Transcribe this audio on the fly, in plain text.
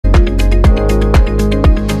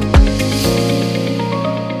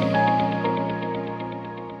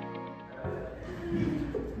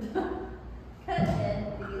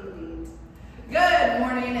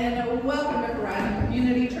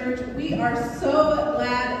so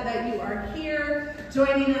glad that you are here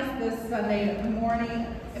joining us this Sunday morning.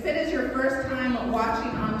 If it is your first time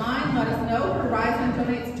watching online, let us know. Horizon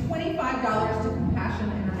donates $25 to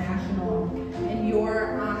Compassion International in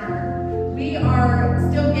your honor. We are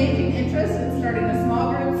still gauging interest in starting a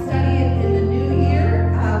small group study in the new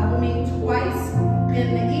year. We'll meet twice in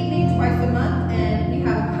the evening, twice a month, and we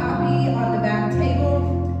have a copy on the back table.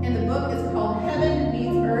 And the book is called Heaven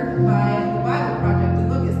Meets Earth by the Bible Project. The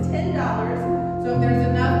book is $10, so if there's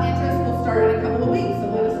enough interest, we'll start in a couple of weeks, so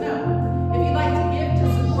let us know. If you'd like to give to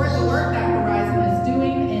support the work that Horizon is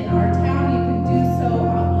doing in our town, you can do so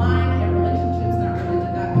online at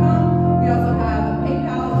relationshipsnotreligion.com. We also have a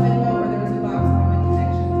PayPal, Venmo, or there's a box on the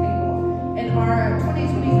connection table. And our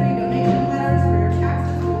 2023 donation letters for your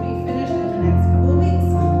taxes will be finished in the next couple of weeks.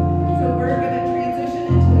 So we're going to transition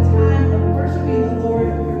into a time of worshiping the Lord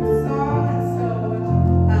through song. So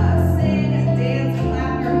sing, dance,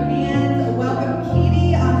 clap your hands. Welcome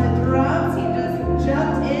Keedy on the drums. He just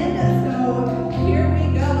jumped in. So here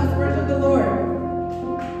we go. Let's worship the Lord.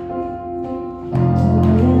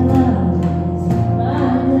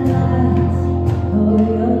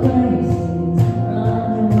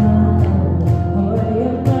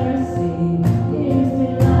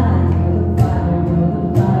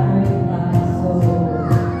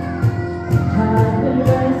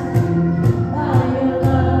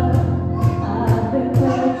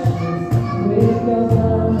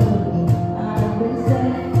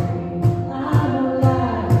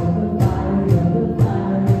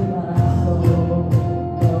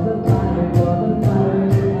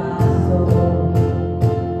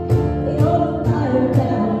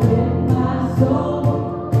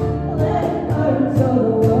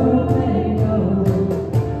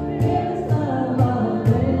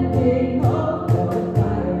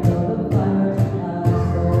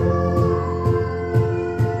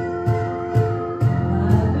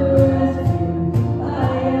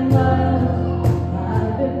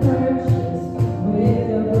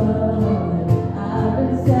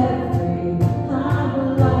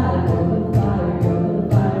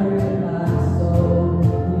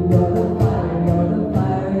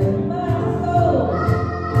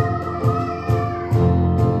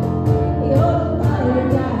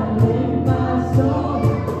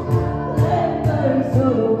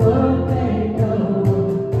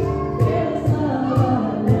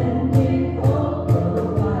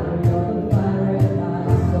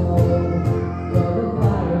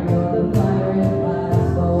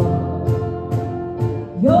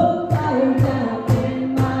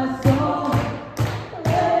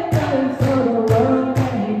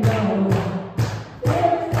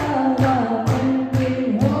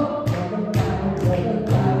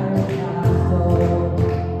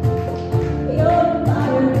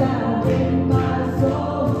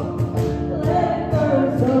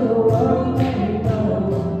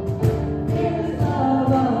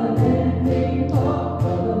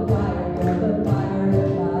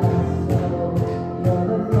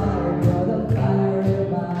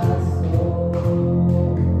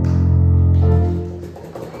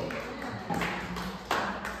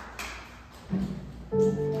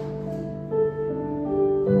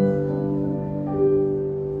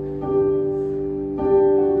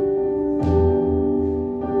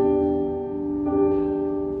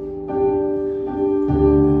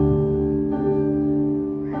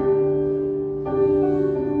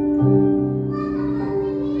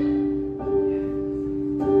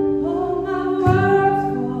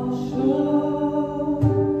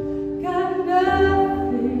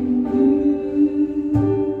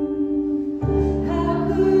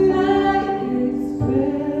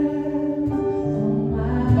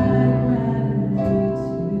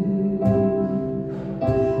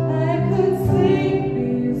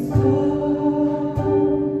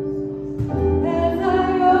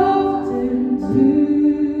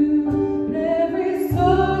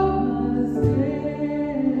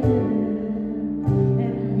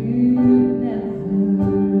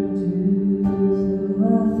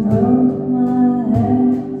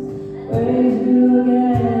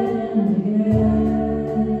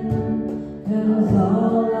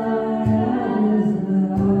 Hallelujah.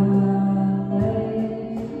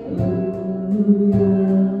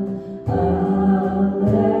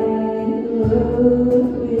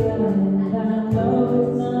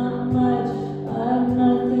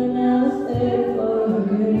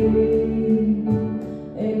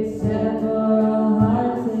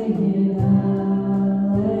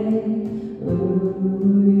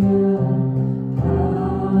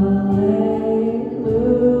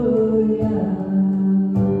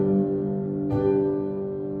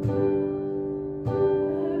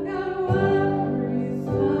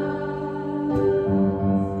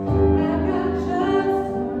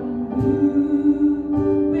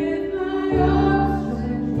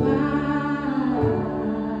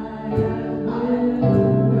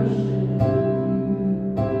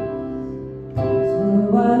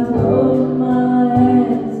 I throw my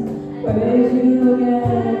hands, praise you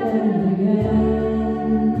again and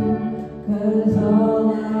again, 'cause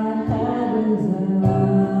all I have is a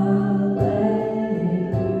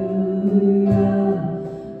hallelujah,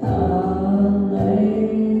 hallelujah.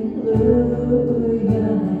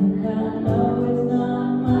 And I know it's not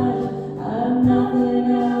much, I've nothing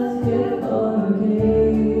else fit for a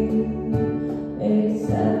king,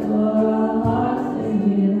 except for a heart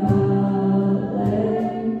singing hallelujah,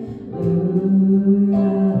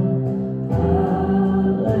 hallelujah.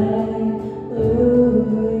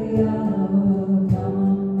 Come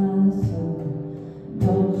on, my soul,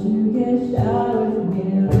 don't you get shy with me,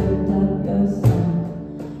 lift up your song.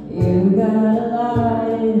 You got a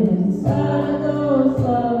lion inside of those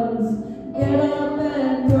lungs, get up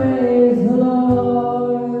and praise the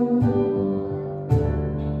Lord.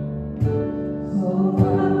 So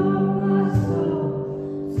come on, my soul,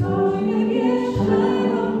 don't you get shy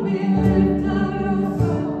on me, lift up your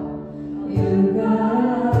song. You got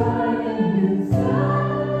a lion inside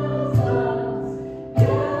of those lungs, get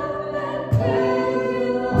up and praise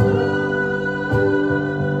the Lord.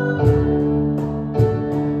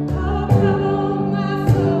 Oh, come on, my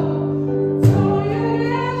soul, don't you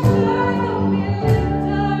get shy on me, lift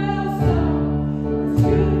up your song. 'Cause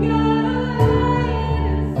you got a lion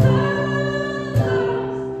inside of those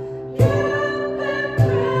lungs, get up and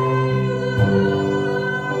praise the Lord.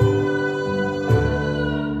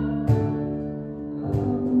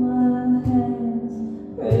 On my hands,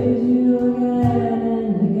 praise you again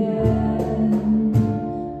and again,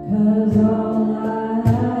 'cause all I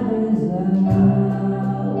have is a hallelujah,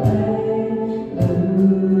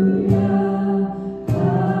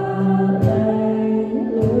 hallelujah.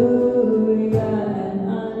 And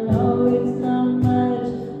I know it's not much,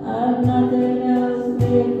 I've nothing else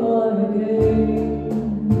fit for a king,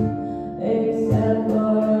 except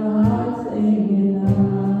for a heart singing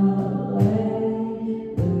hallelujah,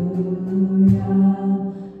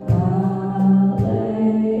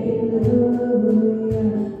 hallelujah.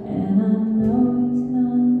 And I know it's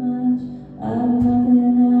not much, I've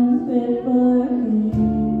nothing else fit for a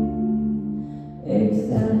king,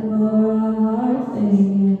 except for a heart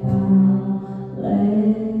singing hallelujah,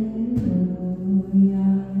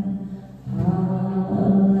 hallelujah.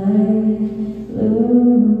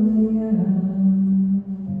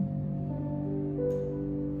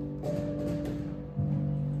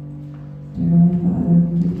 Dear Heavenly Father,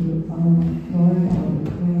 we give you all glory, all the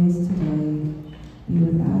praise today. Be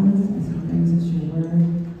with Alice as he brings us your word.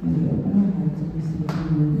 May we open our hearts and receive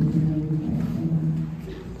your word in your name we pray. Amen.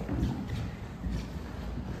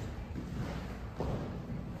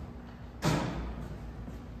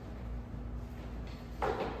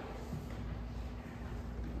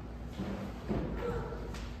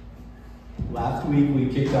 Last week we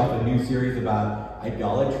kicked off a new series about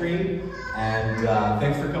idolatry, and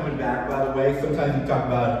thanks for coming back, by the way. Sometimes we talk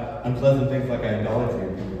about unpleasant things like idolatry,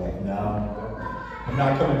 and people are like, no, I'm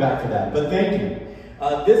not coming back to that, but thank you.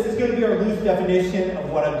 This is going to be our loose definition of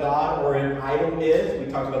what a god or an idol is.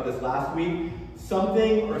 We talked about this last week.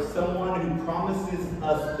 Something or someone who promises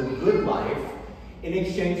us the good life in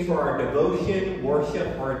exchange for our devotion,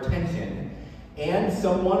 worship, or attention, and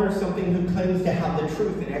someone or something who claims to have the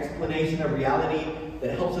truth and explanation of reality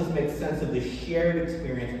that helps us make sense of the shared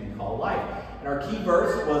experience we call life. And our key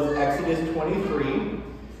verse was Exodus 23.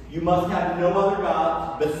 You must have no other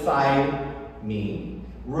gods beside me.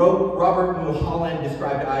 Robert Mulholland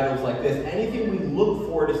described idols like this: anything we look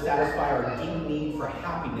for to satisfy our deep need for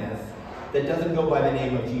happiness that doesn't go by the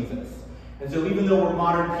name of Jesus. And so even though we're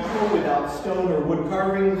modern people without stone or wood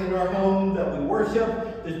carvings in our home that we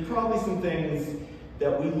worship, there's probably some things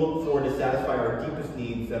that we look for to satisfy our deepest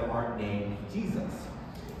needs that aren't named Jesus.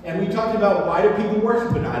 And we talked about, why do people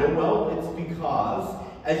worship an idol? Well, it's because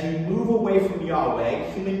as you move away from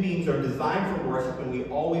Yahweh, human beings are designed for worship, and we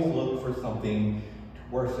always look for something to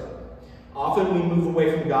worship. Often we move away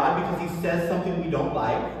from God because he says something we don't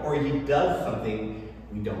like, or he does something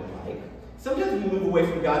we don't like. Sometimes we move away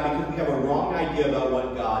from God because we have a wrong idea about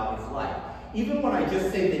what God is like. Even when I just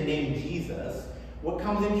say the name Jesus, what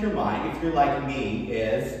comes into your mind, if you're like me,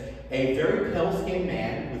 is a very pale-skinned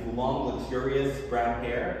man with long, luxurious brown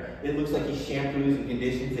hair. It looks like he shampoos and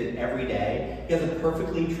conditions it every day. He has a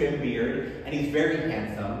perfectly trimmed beard, and he's very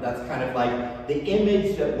handsome. That's kind of like the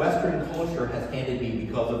image that Western culture has handed me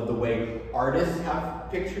because of the way artists have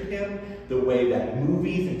pictured him, the way that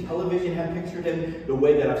movies and television have pictured him, the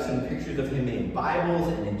way that I've seen pictures of him in Bibles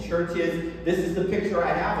and in churches. This is the picture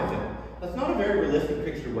I have of him. That's not a very realistic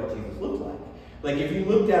picture of what Jesus looked like. Like if you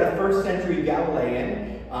looked at a first century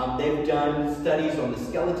Galilean They've done studies on the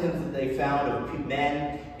skeletons that they found of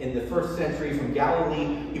men in the first century from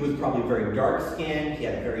Galilee. He was probably very dark-skinned. He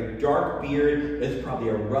had a very dark beard. It was probably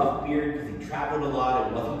a rough beard because he traveled a lot.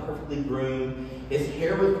 It wasn't perfectly groomed. His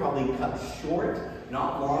hair was probably cut short,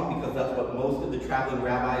 not long, because that's what most of the traveling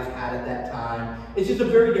rabbis had at that time. It's just a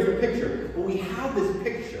very different picture. But we have this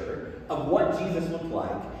picture of what Jesus looked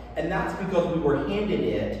like, and that's because we were handed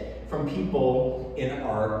it from people in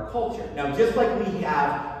our culture. Now, just like we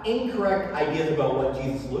have incorrect ideas about what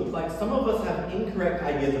Jesus looked like, some of us have incorrect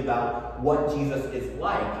ideas about what Jesus is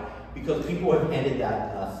like because people have handed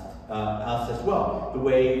that to us as well. The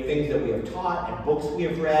way things that we have taught and books we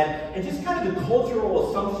have read, and just kind of the cultural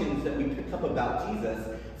assumptions that we pick up about Jesus.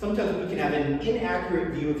 Sometimes we can have an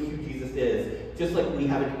inaccurate view of who Jesus is, just like we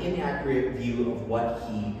have an inaccurate view of what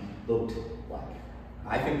he looked like.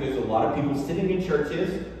 I think there's a lot of people sitting in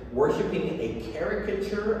churches worshiping a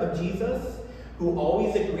caricature of Jesus who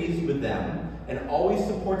always agrees with them and always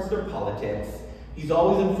supports their politics. He's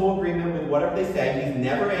always in full agreement with whatever they say. He's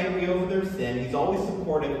never angry over their sin. He's always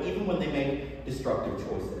supportive, even when they make destructive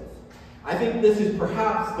choices. I think this is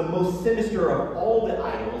perhaps the most sinister of all the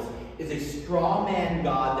idols, is a straw man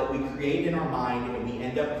God that we create in our mind and we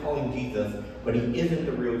end up calling Jesus, but he isn't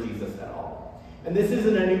the real Jesus at all. And this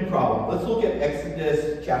isn't a new problem. Let's look at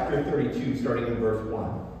Exodus chapter 32, starting in verse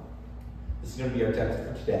 1. This is going to be our text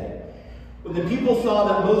for today. When the people saw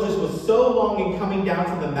that Moses was so long in coming down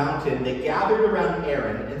from the mountain, they gathered around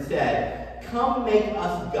Aaron and said, "Come make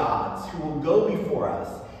us gods who will go before us.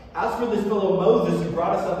 As for this fellow Moses who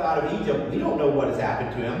brought us up out of Egypt, we don't know what has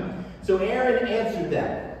happened to him." So Aaron answered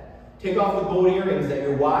them, "Take off the gold earrings that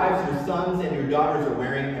your wives, your sons, and your daughters are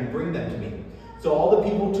wearing and bring them to me." So all the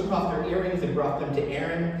people took off their earrings and brought them to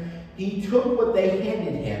Aaron. He took what they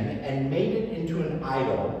handed him and made it into an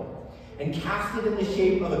idol and cast it in the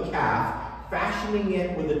shape of a calf, fashioning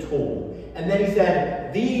it with a tool. And then he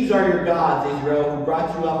said, "These are your gods, Israel, who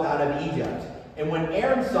brought you up out of Egypt." And when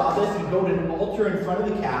Aaron saw this, he built an altar in front of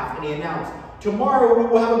the calf, and he announced, "Tomorrow we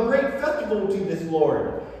will have a great festival to this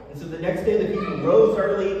Lord." And so the next day the people rose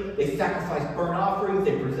early, they sacrificed burnt offerings,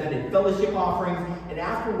 they presented fellowship offerings, and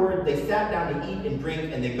afterward they sat down to eat and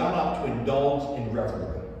drink, and they got up to indulge in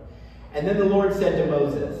revelry. And then the Lord said to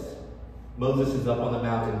Moses, Moses is up on the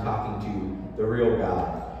mountain talking to the real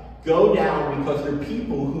God, "Go down, because your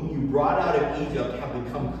people whom you brought out of Egypt have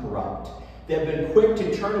become corrupt. They have been quick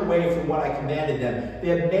to turn away from what I commanded them. They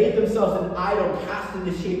have made themselves an idol cast in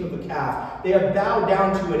the shape of a calf. They have bowed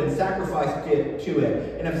down to it and sacrificed it to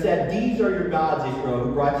it, and have said, 'These are your gods, Israel,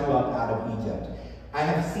 who brought you up out of Egypt.' I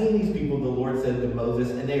have seen these people," the Lord said to Moses,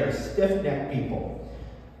 "and they are stiff-necked people.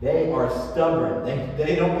 They are stubborn.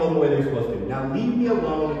 They don't go the way they're supposed to. Now leave me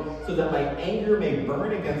alone so that my anger may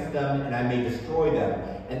burn against them and I may destroy them.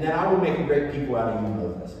 And then I will make a great people out of you,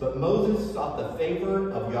 Moses." But Moses sought the favor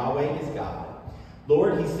of Yahweh his God.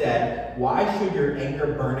 "Lord," he said, "why should your anger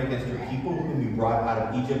burn against your people whom you brought out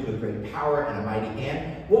of Egypt with great power and a mighty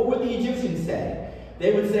hand? What would the Egyptians say?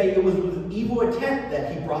 They would say it was with evil intent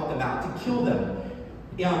that he brought them out to kill them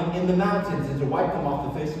in the mountains and to wipe them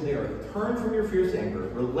off the face of the earth. Turn from your fierce anger.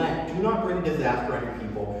 Relent. Do not bring disaster on your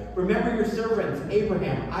people. Remember your servants,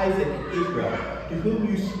 Abraham, Isaac, and Israel, to whom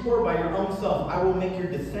you swore by your own self, I will make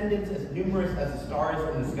your descendants as numerous as the stars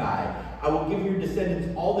in the sky. I will give your descendants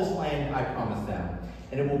all this land I promised them,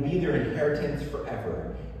 and it will be their inheritance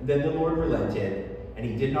forever." And then the Lord relented, and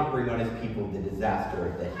he did not bring on his people the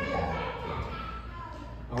disaster that he had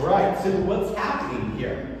planned. All right, so what's happening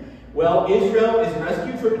here? Well, Israel is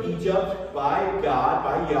rescued from Egypt by God,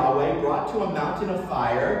 by Yahweh, brought to a mountain of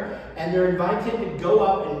fire, and they're invited to go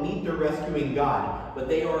up and meet their rescuing God, but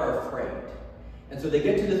they are afraid. And so they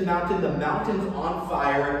get to this mountain, the mountain's on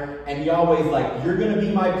fire, and Yahweh's like, "You're going to be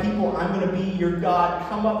my people, I'm going to be your God,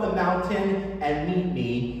 come up the mountain and meet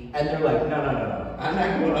me." And they're like, no, I'm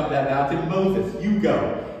not going up that mountain, Moses, you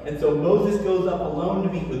go. And so Moses goes up alone to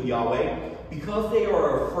meet with Yahweh. Because they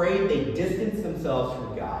are afraid, they distance themselves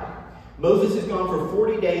from God. Moses has gone for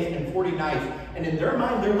 40 days and 40 nights, and in their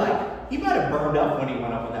mind, they're like, he might have burned up when he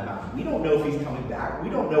went up on that mountain. We don't know if he's coming back. We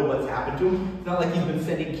don't know what's happened to him. It's not like he's been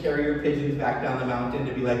sending carrier pigeons back down the mountain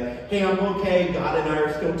to be like, "Hey, I'm okay. God and I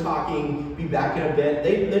are still talking. Be back in a bit."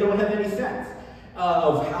 They don't have any sense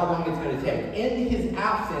of how long it's going to take. In his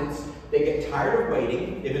absence, they get tired of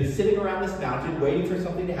waiting. They've been sitting around this mountain waiting for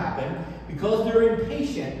something to happen. Because they're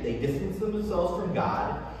impatient, they distance themselves from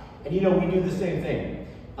God. And we do the same thing.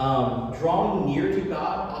 Drawing near to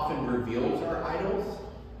God often reveals our idols,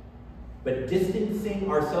 but distancing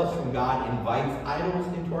ourselves from God invites idols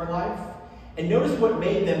into our life. And notice what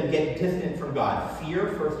made them get distant from God. Fear,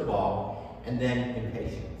 first of all, and then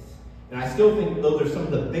impatience. And I still think those are some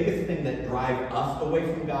of the biggest things that drive us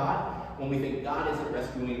away from God, when we think God isn't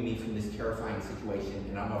rescuing me from this terrifying situation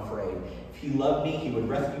and I'm afraid. If he loved me, he would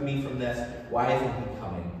rescue me from this. Why isn't he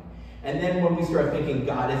coming? And then when we start thinking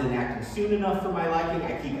God isn't acting soon enough for my liking,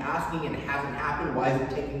 I keep asking and it hasn't happened. Why is it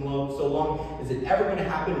taking so long? Is it ever going to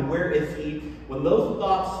happen? Where is he? When those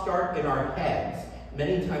thoughts start in our heads,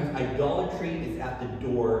 many times idolatry is at the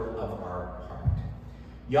door of our heart.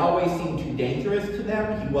 Yahweh seemed too dangerous to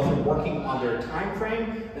them. He wasn't working on their time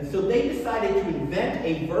frame. And so they decided to invent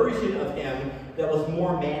a version of him that was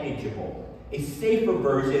more manageable, a safer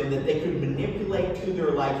version that they could manipulate to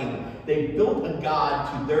their liking. They built a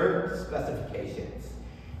god to their specifications.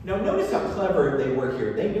 Now notice how clever they were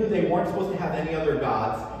here. They knew they weren't supposed to have any other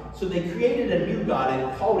gods, so they created a new god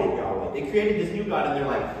and called it Yahweh. They created this new god and they're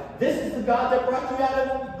like, this is the God that brought you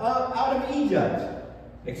out of Egypt.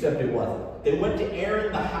 Except it wasn't. They went to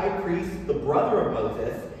Aaron, the high priest, the brother of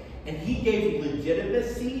Moses, and he gave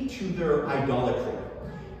legitimacy to their idolatry.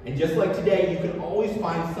 And just like today, you can always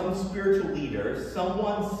find some spiritual leader,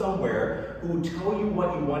 someone somewhere, who will tell you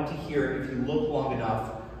what you want to hear if you look long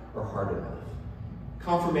enough or hard enough.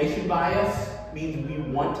 Confirmation bias means we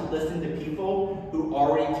want to listen to people who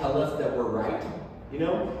already tell us that we're right. You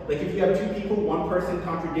know, like if you have two people, one person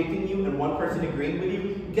contradicting you and one person agreeing with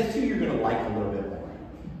you, guess who you're going to like a little bit more?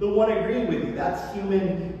 The one agreeing with you. That's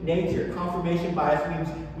human nature. Confirmation bias means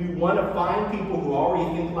we want to find people who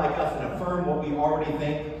already think like us and affirm what we already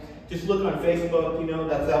think. Just look on Facebook, you know,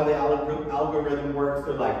 that's how the algorithm works.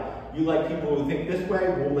 They're like, you like people who think this way,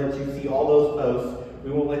 we'll let you see all those posts. We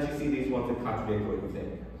won't let you see these ones that contradict what you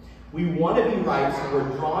think. We want to be right, so we're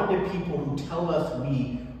drawn to people who tell us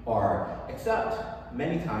we are. Except,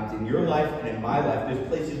 many times in your life and in my life, there's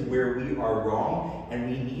places where we are wrong and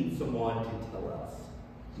we need someone to tell us.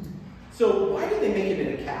 So why did they make it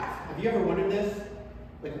in a calf? Have you ever wondered this?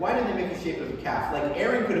 Like, why did they make the shape of a calf? Like,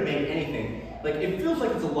 Aaron could have made anything. Like, it feels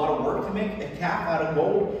like it's a lot of work to make a calf out of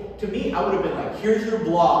gold. To me, I would have been like, here's your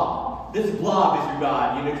blob. This blob is your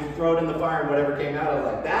God. You know, just throw it in the fire and whatever came out. I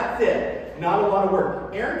was like, that's it. Not a lot of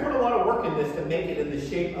work. Aaron put a lot of work in this to make it in the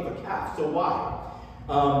shape of a calf. So why?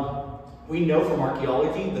 We know from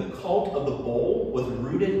archaeology the cult of the bull was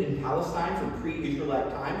rooted in Palestine from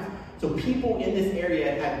pre-Israelite times. So people in this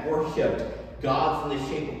area had worshipped gods in the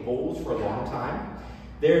shape of bulls for a long time.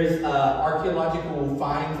 There's archaeological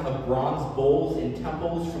finds of bronze bulls in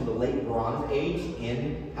temples from the late Bronze Age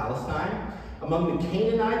in Palestine. Among the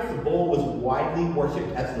Canaanites, the bull was widely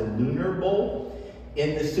worshipped as the lunar bull.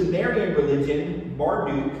 In the Sumerian religion,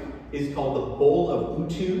 Marduk is called the bull of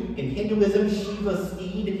Utu. In Hinduism, Shiva's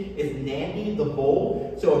steed is Nandi, the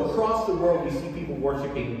bull. So across the world, we see people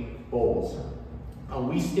worshiping bulls.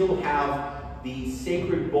 We still have the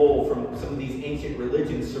sacred bull from some of these ancient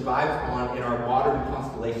religions survives on in our modern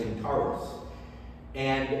constellation Taurus.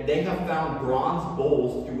 And they have found bronze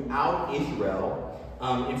bulls throughout Israel.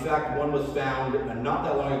 In fact, one was found not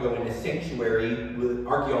that long ago in a sanctuary.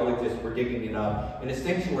 Archaeologists were digging it up in a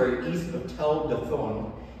sanctuary east of Tel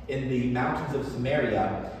Dathon in the mountains of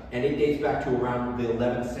Samaria, and it dates back to around the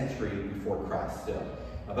 11th century before Christ. So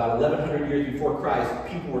about 1100 years before Christ,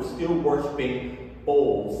 people were still worshiping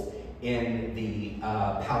bulls in the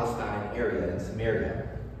Palestine area in Samaria.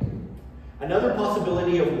 Another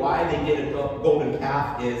possibility of why they did a golden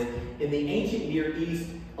calf is in the ancient Near East,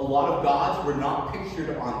 a lot of gods were not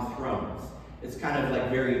pictured on thrones. It's kind of like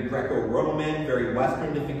very Greco-Roman, very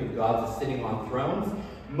Western to think of gods as sitting on thrones.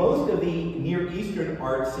 Most of the Near Eastern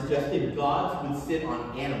art suggested gods would sit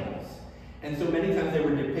on animals. And so many times they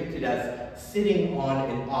were depicted as sitting on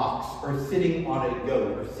an ox, or sitting on a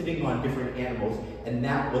goat, or sitting on different animals, and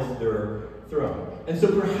that was their throne. And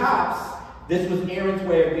so perhaps this was Aaron's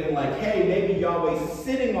way of being like, hey, maybe Yahweh's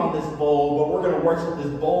sitting on this bull, but we're going to worship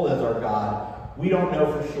this bull as our God. We don't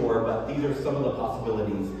know for sure, but these are some of the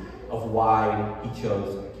possibilities of why he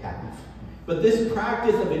chose a calf. But this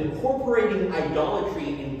practice of incorporating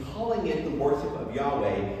idolatry and calling it the worship of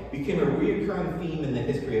Yahweh became a recurring theme in the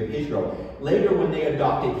history of Israel. Later, when they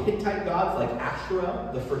adopted Hittite gods like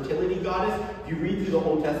Asherah, the fertility goddess, if you read through the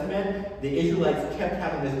Old Testament, the Israelites kept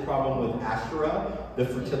having this problem with Asherah, the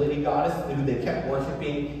fertility goddess, who they kept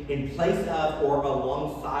worshiping in place of or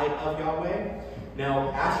alongside of Yahweh. Now,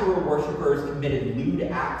 Asherah worshippers committed lewd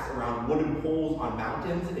acts around wooden poles on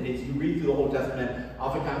mountains, and as you read through the Old Testament,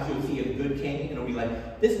 oftentimes you'll see a good king, and it'll be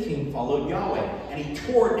like, this king followed Yahweh, and he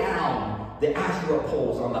tore down the Asherah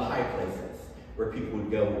poles on the high places where people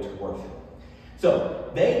would go to worship.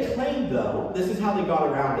 So, they claimed, though, this is how they got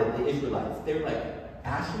around it, the Israelites. They were like,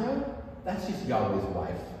 Asherah? That's just Yahweh's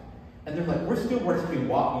wife. And they're like, we're still worshiping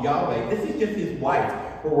Yahweh. This is just his wife.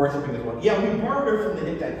 we're worshiping this one. Yeah, we borrowed her from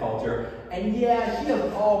the Hittite culture, and yeah, she has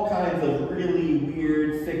all kinds of really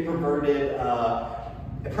weird, sick, perverted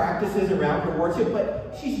practices around her worship,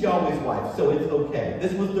 but she's Yahweh's wife, so it's okay.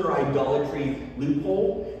 This was their idolatry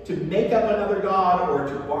loophole, to make up another god or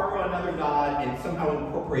to borrow another god and somehow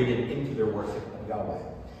incorporate it into their worship of Yahweh.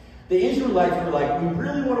 The Israelites were like, we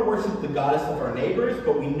really want to worship the goddess of our neighbors,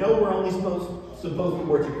 but we know we're only supposed to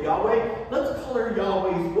worship Yahweh. Let's call her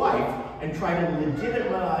Yahweh's wife and try to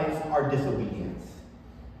legitimize our disobedience.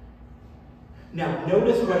 Now,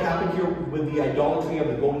 notice what happened here with the idolatry of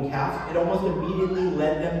the golden calf. It almost immediately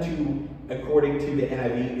led them to, according to the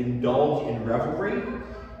NIV, indulge in revelry.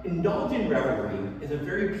 Indulge in revelry is a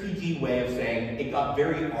very PG way of saying it got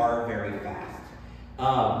very R very fast.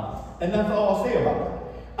 And that's all I'll say about it.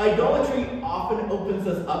 Idolatry often opens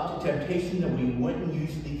us up to temptation that we wouldn't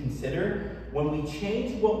usually consider. When we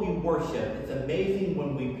change what we worship, it's amazing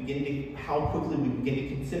when we how quickly we begin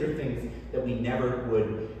to consider things that we never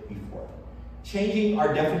would before. Changing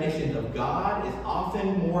our definition of God is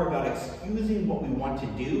often more about excusing what we want to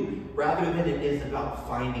do rather than it is about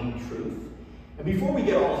finding truth. And before we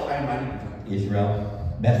get all high-minded,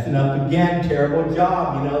 Israel, messing up again, terrible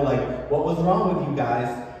job, like, what was wrong with you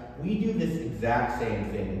guys? We do this exact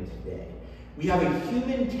same thing today. We have a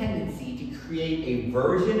human tendency to create a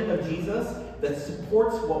version of Jesus that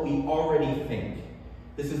supports what we already think.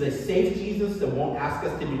 This is a safe Jesus that won't ask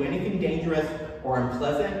us to do anything dangerous or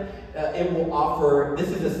unpleasant. This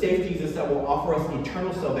is a safe Jesus that will offer us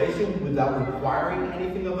eternal salvation without requiring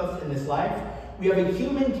anything of us in this life. We have a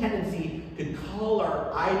human tendency to call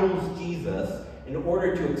our idols Jesus in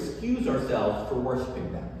order to excuse ourselves for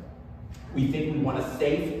worshiping them. We think we want a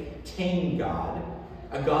safe, tame God,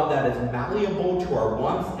 a God that is malleable to our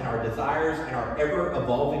wants and our desires and our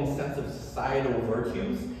ever-evolving sense of societal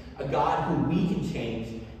virtues, a God who we can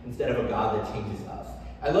change instead of a God that changes us.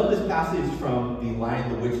 I love this passage from The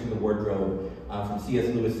Lion, the Witch, and the Wardrobe from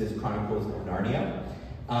C.S. Lewis's Chronicles of Narnia.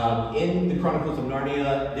 In the Chronicles of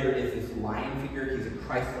Narnia, there is this lion figure. He's a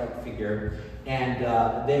Christ-like figure. And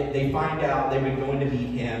they find out they've been going to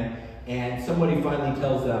meet him, and somebody finally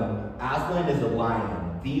tells them, Aslan is a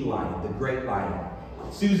lion, the great lion.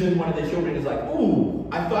 Susan, one of the children, is like, ooh,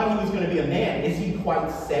 I thought he was going to be a man. Is he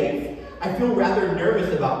quite safe? I feel rather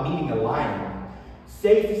nervous about meeting a lion.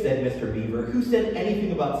 Safe, said Mr. Beaver. Who said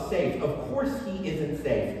anything about safe? Of course he isn't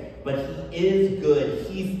safe, but he is good.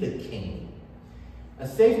 He's the king. A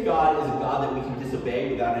safe God is a God that we can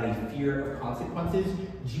disobey without any fear of consequences.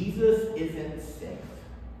 Jesus isn't safe,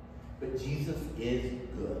 but Jesus is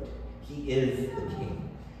good. He is the king.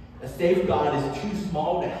 A safe God is too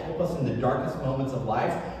small to help us in the darkest moments of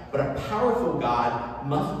life, but a powerful God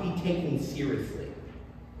must be taken seriously.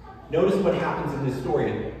 Notice what happens in this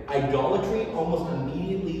story. Idolatry almost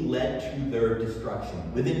immediately led to their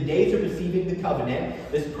destruction. Within days of receiving the covenant,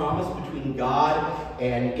 this promise between God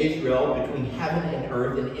and Israel, between heaven and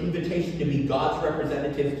earth, an invitation to be God's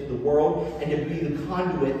representatives to the world and to be the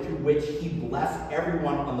conduit through which he blessed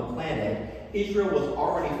everyone on the planet, Israel was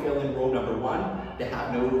already failing rule number 1, to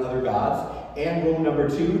have no other gods, and rule number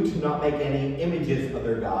 2, to not make any images of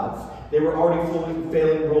their gods. They were already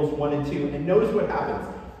failing rules 1 and 2, and notice what happens.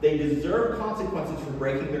 They deserve consequences for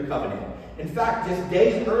breaking their covenant. In fact, just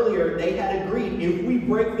days earlier, they had agreed, if we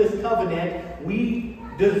break this covenant, we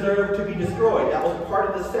deserve to be destroyed. That was part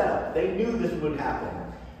of the setup. They knew this would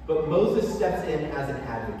happen. But Moses steps in as an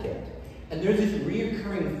advocate. And there's this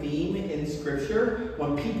reoccurring theme in Scripture.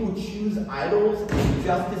 When people choose idols and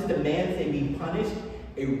justice demands they be punished,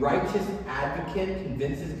 a righteous advocate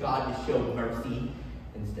convinces God to show mercy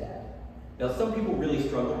instead. Now, some people really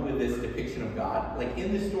struggle with this depiction of God. Like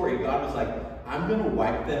in this story, God was like, I'm going to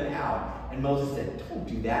wipe them out. And Moses said, don't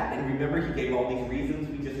do that. And remember, he gave all these reasons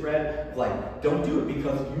we just read. Like, don't do it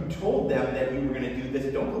because you told them that you were going to do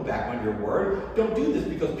this. Don't go back on your word. Don't do this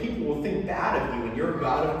because people will think bad of you and you're a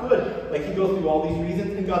God of good. Like, he goes through all these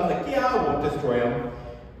reasons and God's like, yeah, I won't destroy them.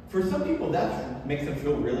 For some people, that makes them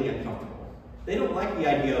feel really uncomfortable. They don't like the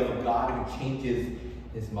idea of a God who changes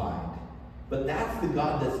his mind. But that's the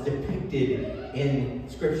God that's depicted in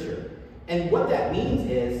Scripture. And what that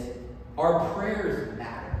means is our prayers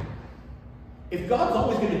matter. If God's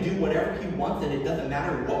always going to do whatever he wants and it doesn't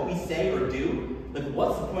matter what we say or do, like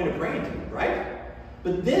what's the point of praying to him, right?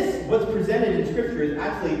 But this, what's presented in Scripture, is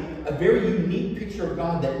actually a very unique picture of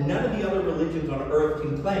God that none of the other religions on earth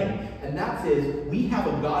can claim. And that is, we have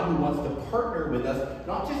a God who wants to partner with us,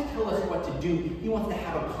 not just tell us what to do. He wants to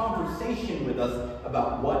have a conversation with us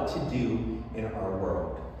about what to do in our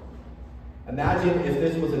world. Imagine if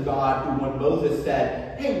this was a God who, when Moses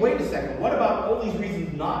said, hey, wait a second, what about all these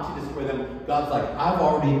reasons not to destroy them? God's like, I've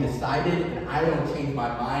already decided and I don't change my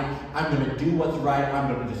mind. I'm going to do what's right.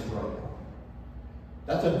 I'm going to destroy them.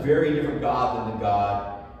 That's a very different God than the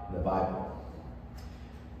God in the Bible.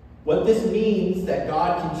 What this means that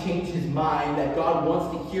God can change his mind, that God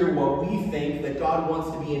wants to hear what we think, that God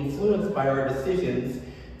wants to be influenced by our decisions.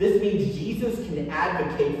 This means Jesus can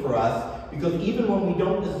advocate for us because even when we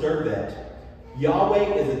don't deserve it,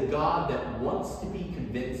 Yahweh is a God that wants to be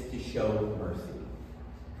convinced to show mercy.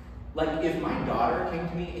 Like if my daughter came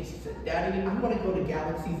to me and she said, Daddy, I want to go to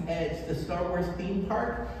Galaxy's Edge, the Star Wars theme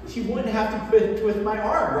park, she wouldn't have to twist my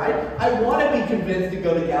arm, right? I want to be convinced to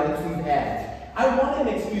go to Galaxy's Edge. I want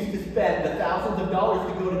an excuse to spend the thousands of dollars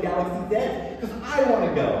to go to Galaxy's Edge because I want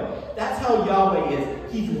to go. That's how Yahweh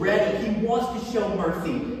is. He's ready. He wants to show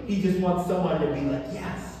mercy. He just wants someone to be like,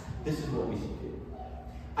 yes, this is what we should do.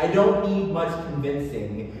 I don't need much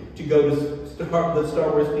convincing to go to the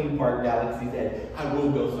Star Wars theme park, Galaxy's Edge. I will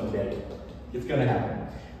go someday. It's going to happen.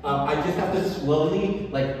 I just have to slowly,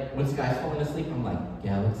 like when Sky's falling asleep, I'm like,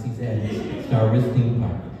 Galaxy's Edge, Star Wars theme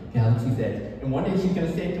park, Galaxy's Edge. And one day she's going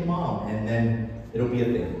to say it to Mom, and then it'll be a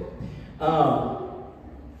thing.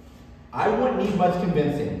 I wouldn't need much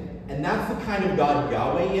convincing. And that's the kind of God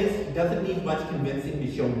Yahweh is. He doesn't need much convincing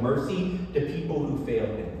to show mercy to people who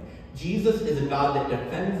failed him. Jesus is a God that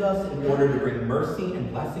defends us in order to bring mercy and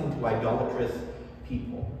blessing to idolatrous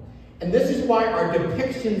people. And this is why our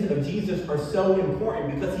depictions of Jesus are so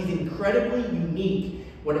important, because he's incredibly unique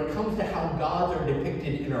when it comes to how gods are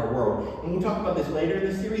depicted in our world. And we'll talk about this later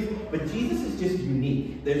in the series, but Jesus is just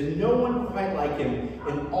unique. There's no one quite like him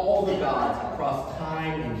in all the gods across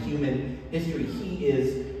time and human history. He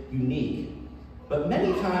is unique. But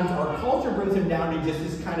many times our culture brings him down to just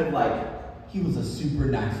this kind of like, he was a super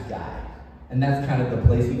nice guy. And that's kind of the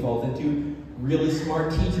place he falls into. Really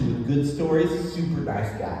smart teacher with good stories, super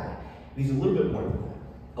nice guy. And he's a little bit more than that.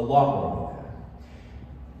 A lot more than that.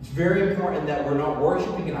 It's very important that we're not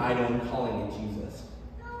worshiping an idol and calling it Jesus.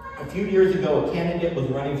 A few years ago, a candidate was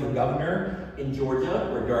running for governor in Georgia,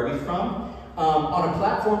 where Darby's from, on a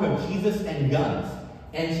platform of Jesus and guns.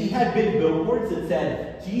 And she had big billboards that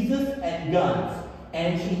said, Jesus and guns.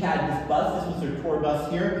 And she had this bus, this was her tour bus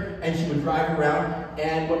here, and she would drive around,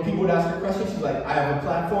 and when people would ask her questions, she's like, I have a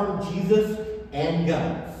platform, Jesus and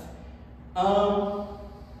guns.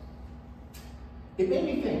 It made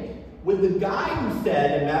me think, with the guy who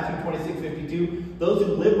said in Matthew 26:52, those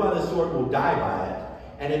who live by the sword will die by it,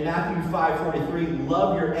 and in Matthew 5:43,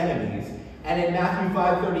 love your enemies, and in Matthew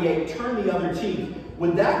 5:38, turn the other cheek,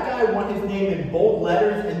 would that guy want his name in bold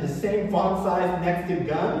letters in the same font size next to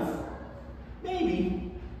guns?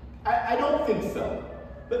 Maybe. I don't think so,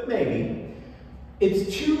 but maybe.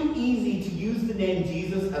 It's too easy to use the name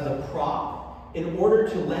Jesus as a prop in order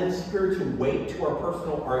to lend spiritual weight to our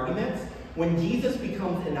personal arguments when Jesus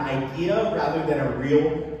becomes an idea rather than a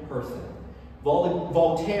real person.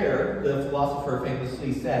 Voltaire, the philosopher,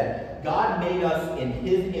 famously said, God made us in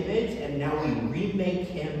his image, and now we remake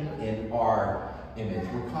him in our image.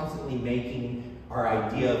 We're constantly making our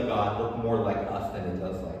idea of God look more like us than it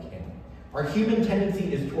does like him. Our human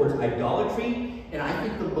tendency is towards idolatry, and I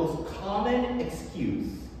think the most common excuse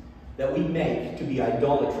that we make to be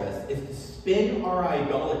idolatrous is to spin our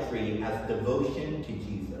idolatry as devotion to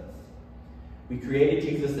Jesus. We create a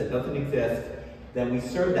Jesus that doesn't exist, then we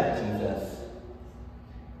serve that Jesus,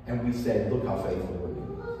 and we say, look how faithful we're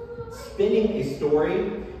being. Spinning a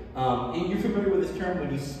story, you're familiar with this term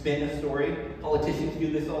when you spin a story? Politicians do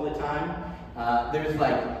this all the time. There's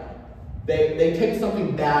like, they take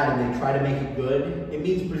something bad and they try to make it good. It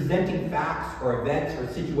means presenting facts or events or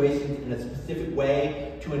situations in a specific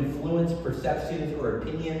way to influence perceptions or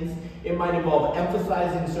opinions. It might involve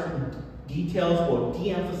emphasizing certain details while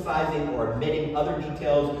de-emphasizing or omitting other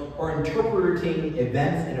details, or interpreting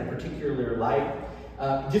events in a particular light.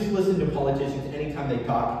 Just listen to politicians anytime they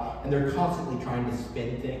talk, and they're constantly trying to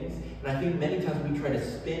spin things. And I think many times we try to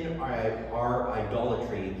spin our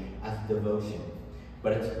idolatry as devotion,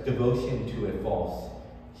 but it's devotion to a false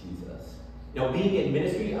Jesus. Now, being in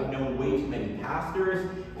ministry, I've known way too many pastors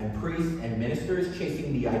and priests and ministers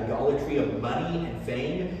chasing the idolatry of money and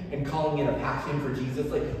fame and calling it a passion for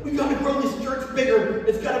Jesus. Like, we got to grow this church bigger.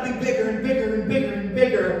 It's got to be bigger and bigger and bigger and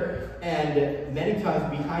bigger. And many times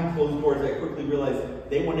behind closed doors, I quickly realized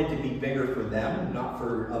they wanted to be bigger for them, not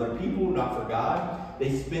for other people, not for God.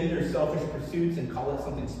 They spin their selfish pursuits and call it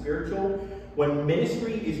something spiritual. When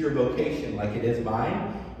ministry is your vocation, like it is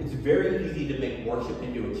mine, it's very easy to make worship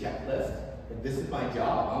into a checklist. Like, this is my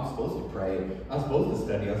job. I'm supposed to pray. I'm supposed to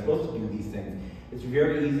study. I'm supposed to do these things. It's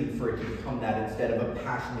very easy for it to become that instead of a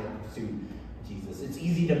passionate pursuit Jesus. It's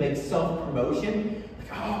easy to make self-promotion.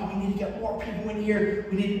 Like, oh, we need to get more people in here.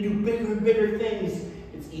 We need to do bigger and bigger things.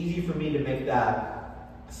 It's easy for me to make that,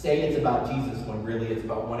 say it's about Jesus when really it's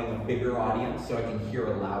about wanting a bigger audience so I can hear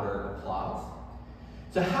a louder applause.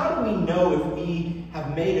 So how do we know if we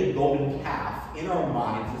have made a golden calf in our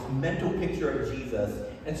minds, this mental picture of Jesus,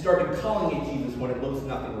 and started calling it Jesus when it looks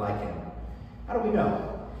nothing like him? How do we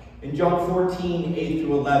know? In John 14, 8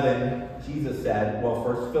 through 11, Jesus said, well,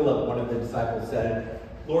 first Philip, one of the disciples, said,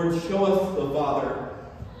 Lord, show us the Father.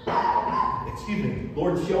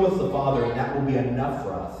 Lord, show us the Father, and that will be enough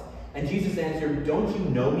for us. And Jesus answered, don't you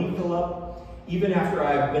know me, Philip? Even after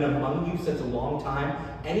I have been among you such a long time,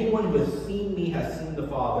 anyone who has seen me has seen the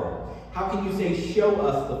Father. How can you say, show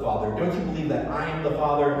us the Father? Don't you believe that I am the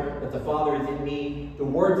Father, that the Father is in me? The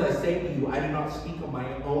words I say to you, I do not speak on my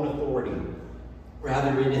own authority.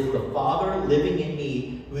 Rather, it is the Father living in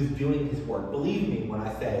me who is doing his work. Believe me when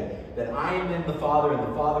I say that I am in the Father and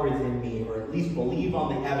the Father is in me, or at least believe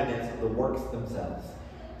on the evidence of the works themselves.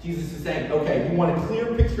 Jesus is saying, okay, you want a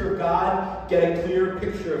clear picture of God? Get a clear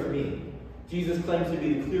picture of me. Jesus claims to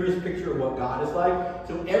be the clearest picture of what God is like.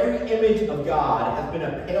 So every image of God has been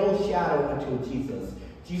a pale shadow until Jesus.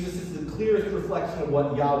 Jesus is the clearest reflection of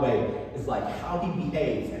what Yahweh is like, how he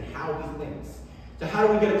behaves and how he thinks. So how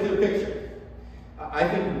do we get a clear picture? I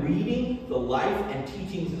think reading the life and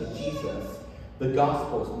teachings of Jesus, the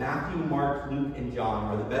Gospels, Matthew, Mark, Luke, and John,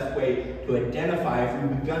 are the best way to identify if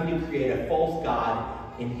we've begun to create a false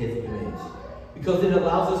God in his image. Because it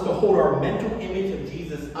allows us to hold our mental image of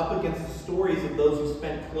Jesus up against the stories of those who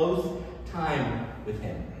spent close time with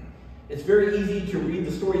him. It's very easy to read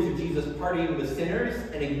the stories of Jesus partying with sinners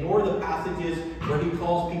and ignore the passages where he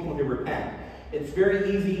calls people to repent. It's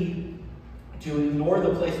very easy to ignore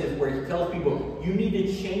the places where he tells people, you need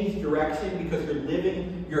to change direction because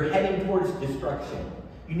you're heading towards destruction.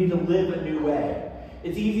 You need to live a new way.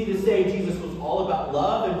 It's easy to say Jesus was all about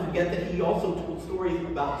love and forget that he also told stories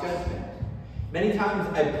about judgment. Many times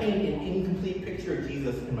I paint an incomplete picture of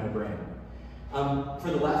Jesus in my brain.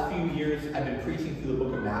 For the last few years, I've been preaching through the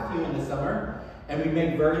book of Matthew in the summer, and we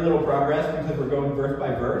make very little progress because we're going verse by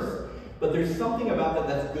verse. But there's something about that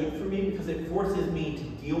that's good for me because it forces me to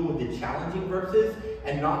deal with the challenging verses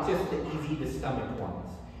and not just the easy-to-stomach ones.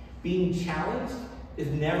 Being challenged is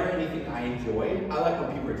never anything I enjoy. I like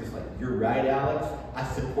when people are just like, you're right, Alex. I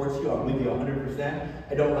support you. I'm with you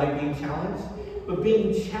 100%. I don't like being challenged. But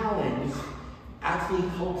being challenged actually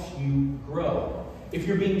helps you grow. If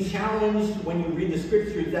you're being challenged when you read the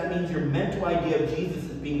scriptures, that means your mental idea of Jesus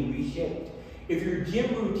is being reshaped. If your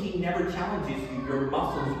gym routine never challenges you, your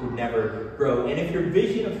muscles would never grow. And if your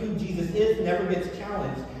vision of who Jesus is never gets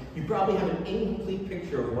challenged, you probably have an incomplete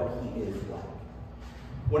picture of what he is like.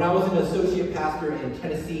 When I was an associate pastor in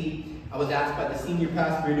Tennessee, I was asked by the senior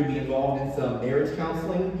pastor to be involved in some marriage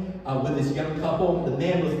counseling with this young couple. The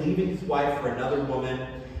man was leaving his wife for another woman.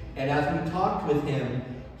 And as we talked with him,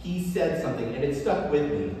 he said something, and it stuck with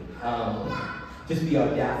me. Just the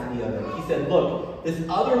audacity of it. He said, look, this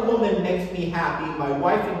other woman makes me happy. My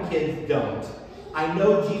wife and kids don't. I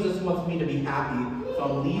know Jesus wants me to be happy, so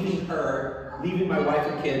I'm leaving my wife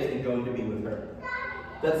and kids and going to be with her.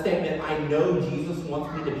 That statement, I know Jesus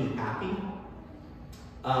wants me to be happy,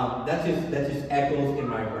 that just echoes in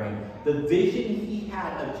my brain. The vision he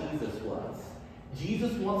had of Jesus was,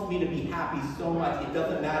 Jesus wants me to be happy so much, it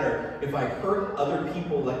doesn't matter if I hurt other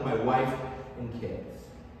people like my wife and kids.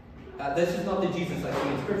 That's just not the Jesus I see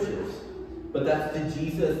in scriptures, but that's the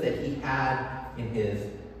Jesus that he had in his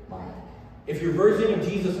mind. If your version of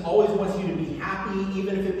Jesus always wants you to be happy,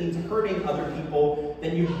 even if it means hurting other people,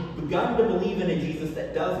 then you've begun to believe in a Jesus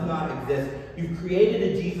that does not exist. You've created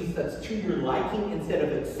a Jesus that's to your liking instead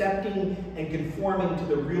of accepting and conforming to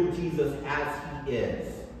the real Jesus as he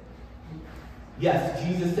is. Yes,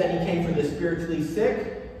 Jesus said he came for the spiritually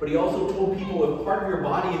sick, but he also told people if part of your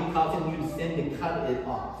body is causing you to sin, to cut it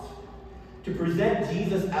off. To present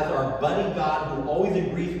Jesus as our buddy God who always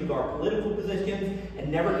agrees with our political positions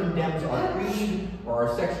and never condemns our creed or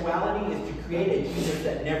our sexuality is to create a Jesus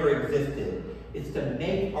that never existed. It's to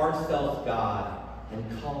make ourselves God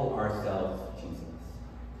and call ourselves Jesus.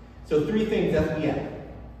 So 3 things at the end.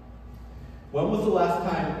 When was the last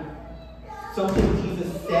time something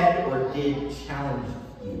Jesus said or did challenge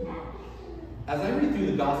you? As I read through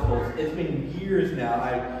the Gospels, it's been years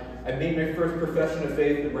now. I made my first profession of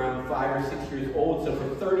faith around 5 or 6 years old, so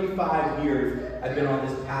for 35 years, I've been on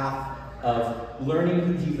this path of learning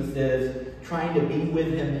who Jesus is, trying to be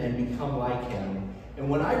with him and become like him. And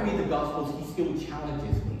when I read the Gospels, he still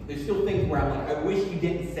challenges me. There's still things where I'm like, I wish you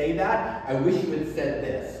didn't say that. I wish you had said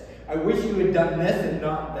this. I wish you had done this and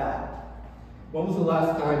not that. When was the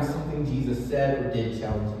last time something Jesus said or did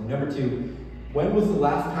challenge you? Number 2, when was the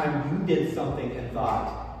last time you did something and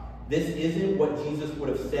thought, this isn't what Jesus would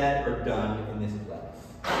have said or done in this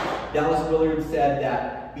place? Dallas Willard said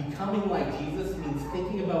that becoming like Jesus means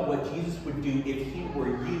thinking about what Jesus would do if he were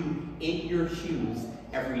you in your shoes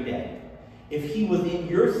every day. If he was in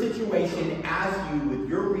your situation as you, with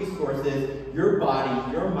your resources, your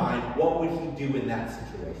body, your mind, what would he do in that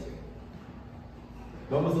situation?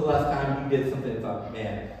 When was the last time you did something and thought,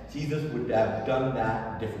 man, Jesus would have done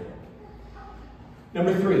that differently?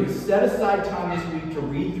 Number 3, set aside time this week to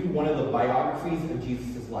read through one of the biographies of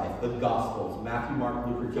Jesus' life, the Gospels, Matthew, Mark,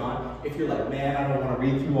 Luke, or John. If you're like, man, I don't want to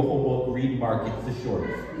read through a whole book, read Mark, it's the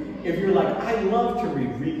shortest. If you're like, I love to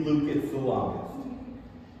read Luke, it's the longest.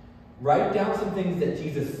 Write down some things that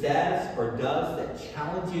Jesus says or does that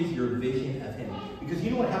challenges your vision of him. Because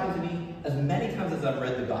you know what happens to me? As many times as I've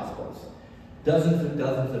read the Gospels, dozens and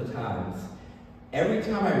dozens of times, every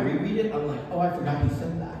time I reread it, I'm like, oh, I forgot he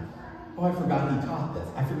said that. Oh, I forgot he taught this.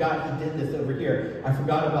 I forgot he did this over here. I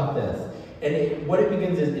forgot about this. And what it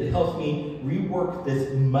begins is, it helps me rework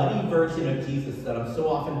this muddy version of Jesus that I'm so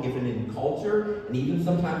often given in culture and even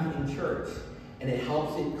sometimes in church. And it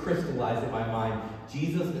helps it crystallize in my mind.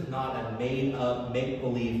 Jesus is not a made-up,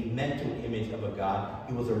 make-believe, mental image of a God.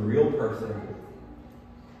 He was a real person.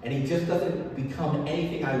 And he just doesn't become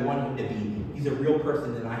anything I want him to be. He's a real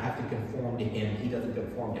person, and I have to conform to him. He doesn't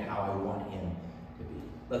conform to how I want him to be.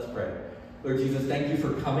 Let's pray. Lord Jesus, thank you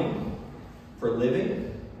for coming, for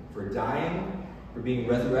living, for dying, for being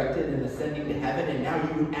resurrected and ascending to heaven, and now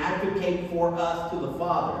you advocate for us to the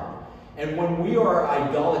Father. And when we are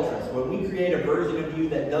idolatrous, when we create a version of you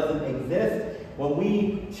that doesn't exist, when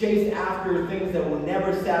we chase after things that will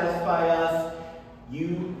never satisfy us,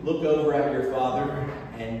 you look over at your Father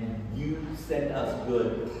and you send us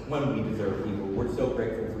good when we deserve evil. We're so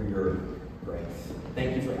grateful for your grace.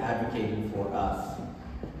 Thank you for advocating for us.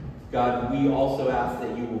 God, we also ask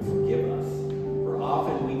that you will forgive us. For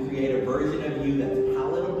often we create a version of you that's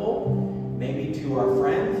palatable, maybe to our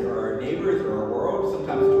friends or our neighbors or our world,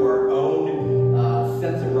 sometimes to our own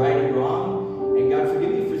sense of right and wrong. And God,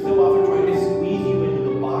 forgive me for so often trying to squeeze you into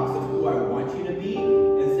the box of who I want you to be,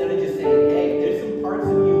 instead of just saying, hey, there's some parts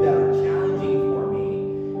of you that are challenging for me.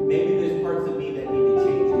 Maybe there's parts of me that need to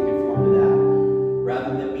change to conform to that.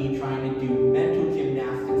 Rather than me trying to do mental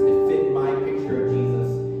gymnastics to fit my picture of Jesus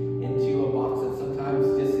into a box that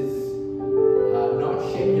sometimes just is not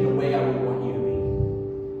shaped in a way I would want you to be.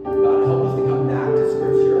 God, help us to come back to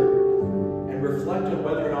Scripture and reflect on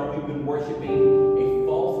whether or not we've been worshiping a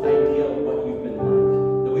false idea of what you've been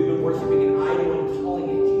like. That we've been worshiping an idol and calling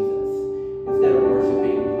it Jesus instead of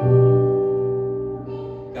worshiping you.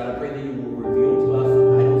 God, I pray that you will reveal to us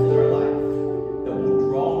idols in our life that will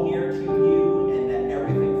draw near to you, and that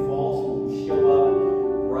everything false will show up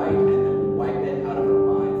right, and that will wipe it out of our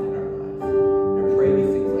minds and our lives. And I pray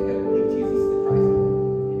these things like I believe Jesus is the Christ.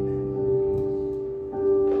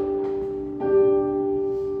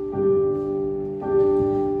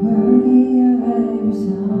 Worthy of every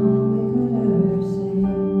song we could ever sing,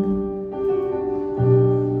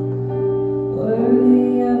 worthy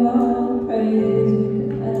of all praise we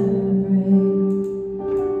could ever bring,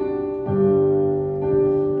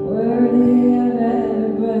 worthy of every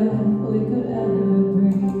breath we could ever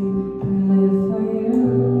breathe. We live for you.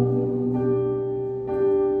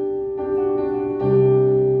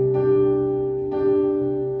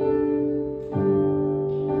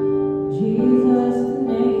 Jesus, the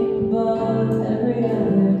name above every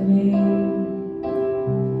other name.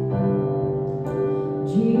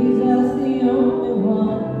 Jesus, the only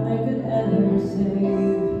one that could ever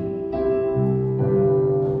save.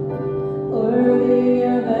 Worthy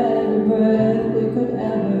of every breath we could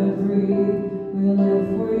ever breathe. We live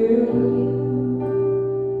for you.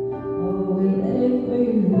 Oh, we live for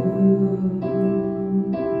you.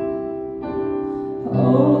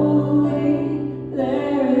 Holy,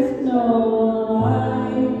 there is no one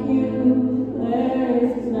like you. There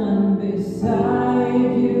is none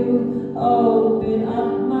beside you. Open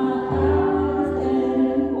up my eyes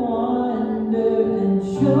and wonder and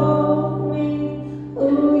show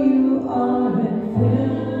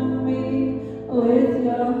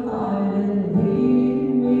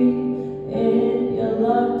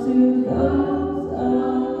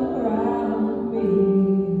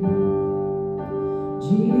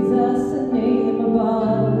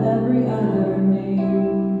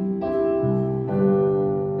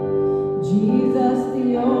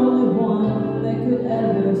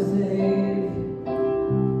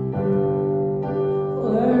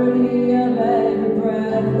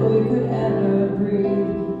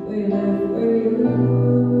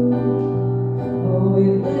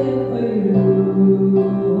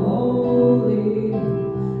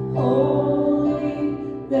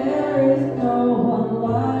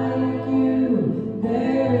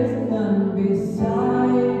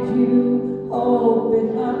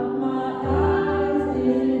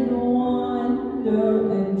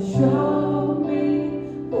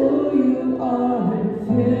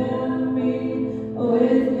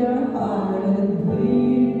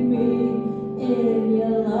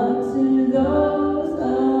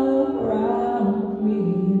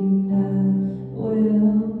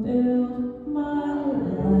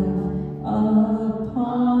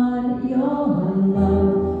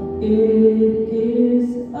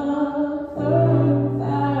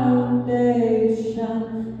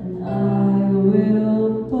and I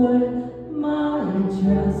will put my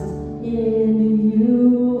trust in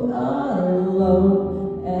you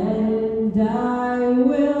alone, and I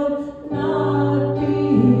will not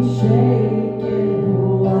be shaken.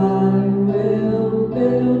 Oh, I will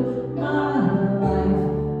build my life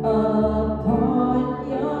upon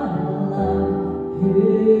your love.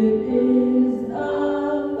 It is a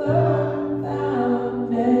firm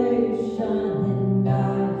foundation, and I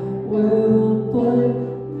will put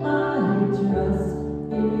my trust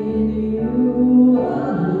in you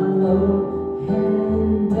alone,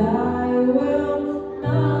 and I will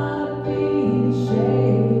not be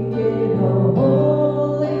shaken. Oh,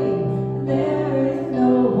 holy, there is no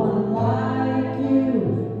one like you,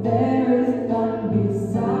 there is none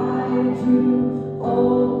beside you.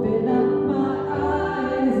 Open up my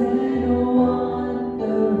eyes and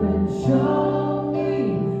wonder and show me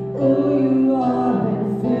who you are, and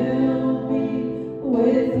fill me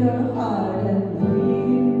with your heart, and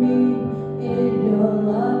lead me in your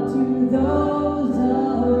love to those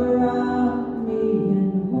around me.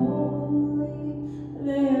 And holy,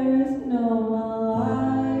 there is no one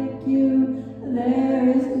like you, there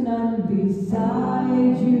is none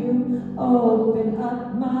beside you. Open up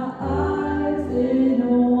my eyes in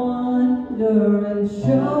wonder and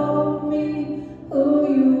show me who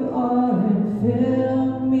you are, and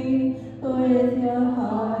fill me with your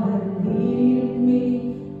heart, and lead me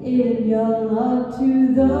in your love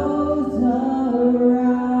to those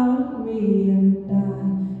around me. And I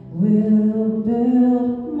will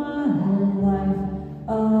build my life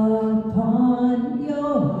upon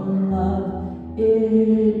your love.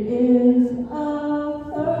 It is a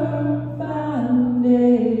firm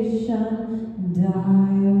foundation, and I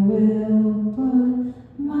will put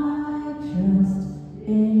my trust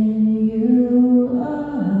in you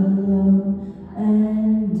alone,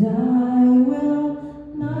 and I will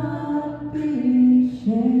not be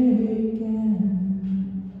shaken.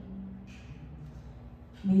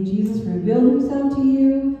 May Jesus reveal himself to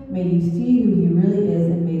you. May you see who he really is,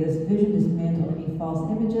 and may this vision dismantle any false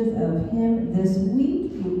images of him this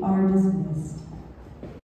week. You are dismissed.